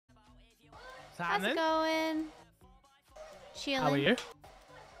How's it going? Chilling. How are you?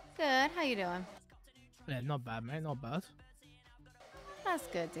 Good. How you doing? Yeah, not bad, mate. Not bad. That's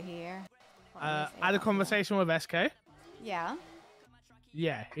good to hear. I had a conversation with SK. Yeah.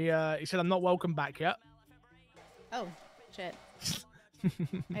 Yeah, he said I'm not welcome back yet. Oh, shit.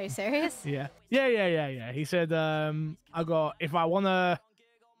 Are you serious? Yeah. He said if I wanna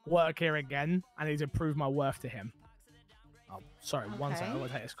work here again, I need to prove my worth to him. Oh, sorry, one second. I'm gonna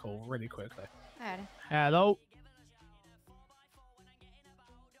take this call really quickly. Alright. Hello.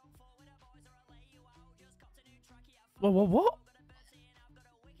 What?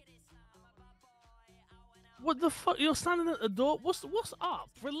 What the fuck? You're standing at the door. What's up?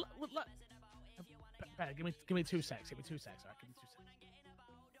 Give me 2 secs. Give me 2 secs. Alright, give me 2 secs.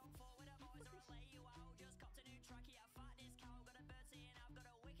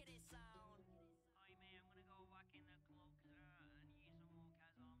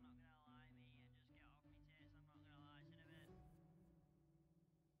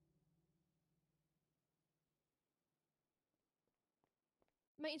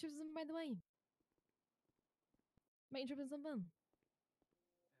 Am I interested in something, by the way? Am I interested in something?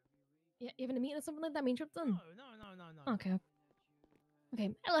 Yeah, you having a meeting or something like that? Am I interrupting? No. Okay.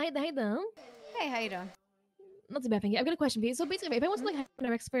 Okay. Hello, hey there. Hey, how you doing? Not too bad, thank you. I've got a question for you. So basically, if I want to like have an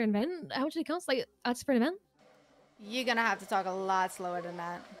Rex for an event, how much did it cost? Like, arts for an event? You're gonna have to talk a lot slower than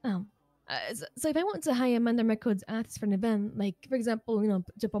that. Oh. So if I wanted to hire Mandem Records artists for an event, like for example,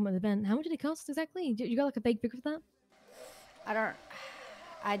 jump on an event, how much did it cost exactly? You got like a vague figure for that?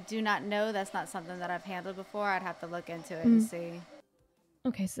 I do not know. That's not something that I've handled before. I'd have to look into it and see.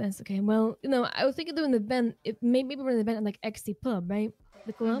 Okay, so that's okay. Well, I was thinking doing an event. Maybe we're an event at like XT Pub, right?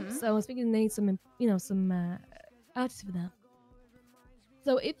 The club. So I was thinking they need some, some artists for that.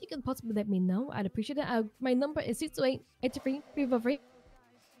 So if you could possibly let me know, I'd appreciate it. My number is 628-83-343.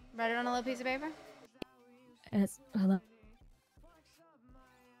 Write it on a little piece of paper? Hello.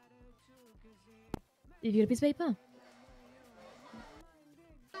 If you got a piece of paper.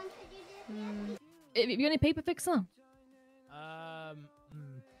 If you got any paper, fixer.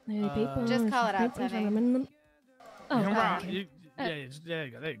 Any paper? Just call it out to me. Oh, okay. Yeah, there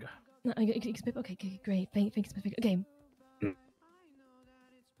you go. No, okay, great. Thanks. Okay. There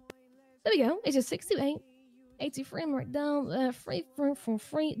we go. It's just 628 83 right down. Free for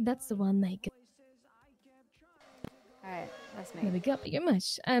free. That's the one they get. Alright, that's me. There we go. Thank you very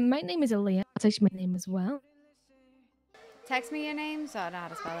much. My name is Aaliyah. I'll text you my name as well. Text me your name so I know how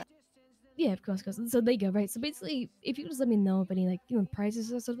to spell it. Yeah, of course. So there you go, right? So basically, if you just let me know of any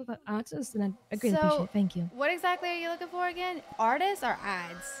prizes or stuff about artists, then I'd greatly appreciate it. Thank you. What exactly are you looking for again? Artists or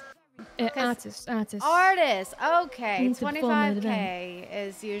ads? Artists. Artists. Okay, 25K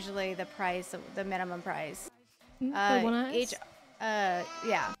is usually the price, the minimum price. For one artist?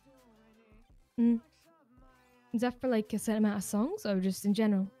 Yeah. Is that for like a set amount of songs or just in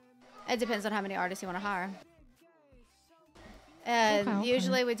general? It depends on how many artists you want to hire. Okay.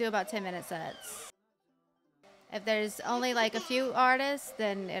 Usually we do about 10-minute sets. If there's only like a few artists,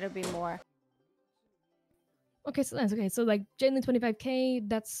 then it'll be more. Okay, so that's okay. So like generally 25K,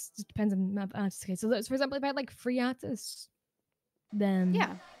 that's just depends on the amount of artists. Okay, so for example, if I had like 3 artists, then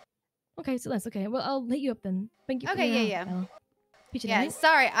yeah. Okay, so that's okay. Well, I'll hit you up then. Thank you. Okay, yeah. Yeah,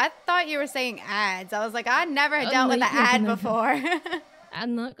 sorry, I thought you were saying ads. I was like, I never dealt with an ad before.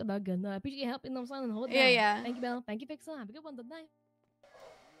 I'm not good. I appreciate your help. You know what I'm saying? Hold it down. Yeah. Thank you, Belle. Thank you, Fixer. Have a good one tonight.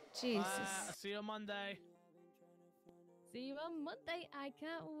 Jesus. See you on Monday. See you on Monday. I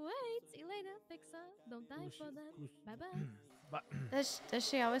can't wait. See you later, Fixer. Don't die for that. Bye-bye. Does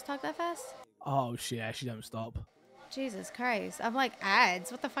she always talk that fast? Oh, she don't stop. Jesus Christ. I'm like, ads?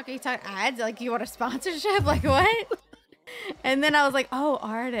 What the fuck are you talking? Ads? Like, you want a sponsorship? Like, what? And then I was like, oh,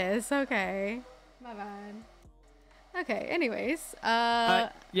 artists. Okay. My bad. Okay, anyways.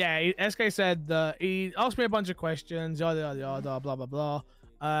 Yeah, SK said he asked me a bunch of questions, yada, blah, blah,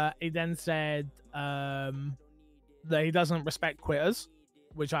 blah. He then said that he doesn't respect quitters,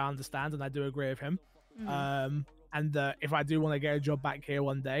 which I understand, and I do agree with him. And if I do want to get a job back here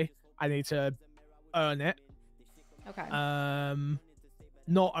one day, I need to earn it. Okay.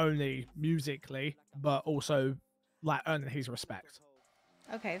 Not only musically, but also like earning his respect.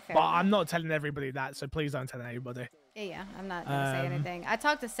 Okay, fair But enough. I'm not telling everybody that, so please don't tell anybody. Yeah, I'm not going to say anything. I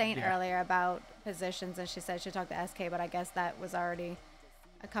talked to Saint earlier about positions, and she said she talked to SK, but I guess that was already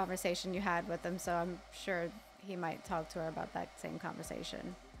a conversation you had with him, so I'm sure he might talk to her about that same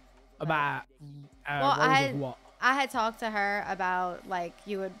conversation. About well, I had talked to her about, like,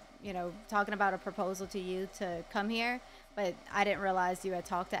 talking about a proposal to you to come here, but I didn't realize you had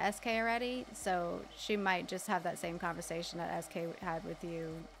talked to SK already, so she might just have that same conversation that SK had with you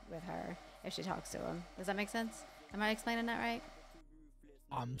with her if she talks to him. Does that make sense? Am I explaining that right?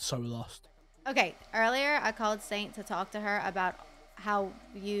 I'm so lost. Okay, earlier I called Saint to talk to her about how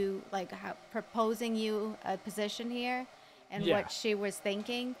you how proposing you a position here and what she was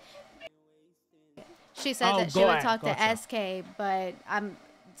thinking. She said that she would talk to SK, but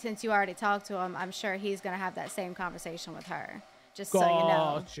since you already talked to him, I'm sure he's gonna have that same conversation with her. Just so you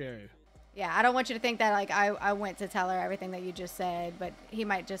know. Yeah, I don't want you to think that like I went to tell her everything that you just said, but he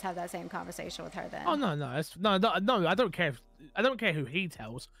might just have that same conversation with her then. Oh no, no, I don't care. I don't care who he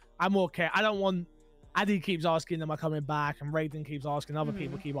tells. I more care. I don't want. Addy keeps asking, am I coming back? And Raiden keeps asking, other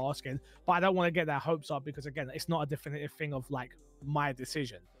people keep asking. But I don't want to get their hopes up because, again, it's not a definitive thing of, like, my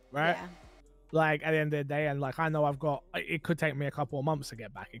decision, right? Yeah. Like, at the end of the day, and, like, I know it could take me a couple of months to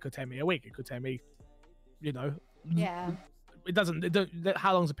get back. It could take me a week. It could take me, you know. Yeah.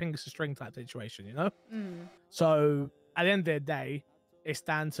 How long's a pin's a string type situation, you know? So, at the end of the day, it's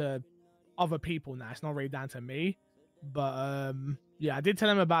down to other people now. It's not really down to me. But, yeah, I did tell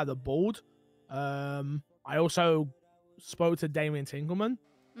him about the board. I also spoke to Damien Tinkelman.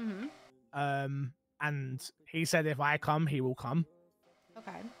 And he said if I come, he will come.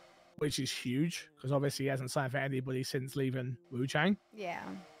 Okay. Which is huge because obviously he hasn't signed for anybody since leaving Wu Chang. Yeah.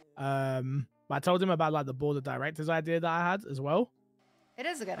 But I told him about like the board of directors idea that I had as well. It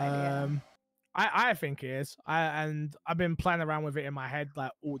is a good idea. I think it is. And I've been playing around with it in my head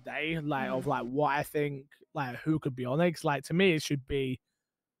like all day, like of like what I think, like who could be on it. 'Cause, like to me, it should be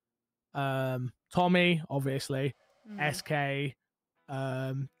Tommy, obviously, SK,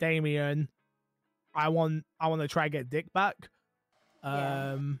 Damien. I want to try and get Dick back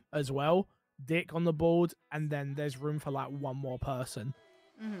as well. Dick on the board, and then there's room for like one more person.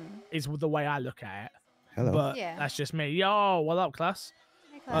 Is the way I look at it. Hello. But that's just me. Yo, what up, class?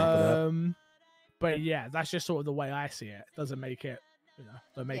 Hey, class. But yeah, that's just sort of the way I see it. Doesn't make it,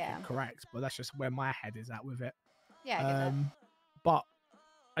 don't make it correct, but that's just where my head is at with it. Yeah, I get that. But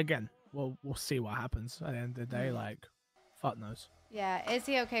again, we'll see what happens at the end of the day. Like, fuck knows. Yeah, is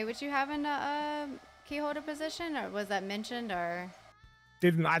he okay with you having a key holder position, or was that mentioned, or?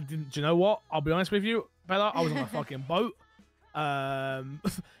 Didn't. Do you know what? I'll be honest with you, Bella. I was on a fucking boat.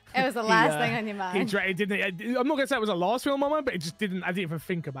 It was the last thing on your mind. He didn't. I'm not gonna say it was the last thing on my mind, but it just didn't. I didn't even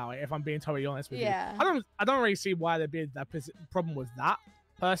think about it. If I'm being totally honest with you, I don't really see why there'd be that problem with that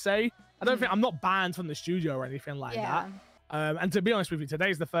per se. I don't think I'm not banned from the studio or anything like that. And to be honest with you,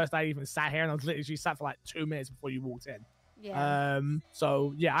 today's the first day I even sat here, and I was literally sat for like 2 minutes before you walked in.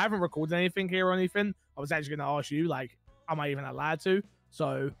 So yeah, I haven't recorded anything here or anything. I was actually gonna ask you, like, am I even allowed to?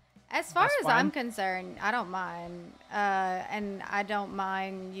 So as far as I'm concerned, I don't mind. And I don't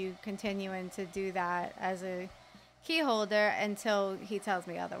mind you continuing to do that as a key holder until he tells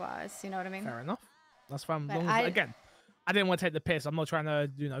me otherwise. You know what I mean? Fair enough. That's fine. Again, I didn't want to take the piss. I'm not trying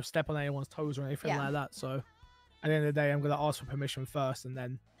to, step on anyone's toes or anything like that. So at the end of the day, I'm going to ask for permission first and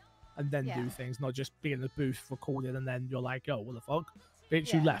then do things, not just be in the booth recorded and then you're like, yo, what the fuck?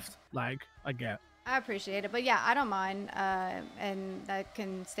 Bitch, you left. Like, I get. I appreciate it, but yeah, I don't mind, and that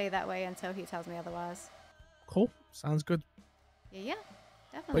can stay that way until he tells me otherwise. Cool, sounds good. Yeah,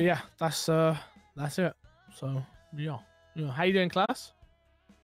 definitely. But yeah, that's it. So yeah, how you doing, class?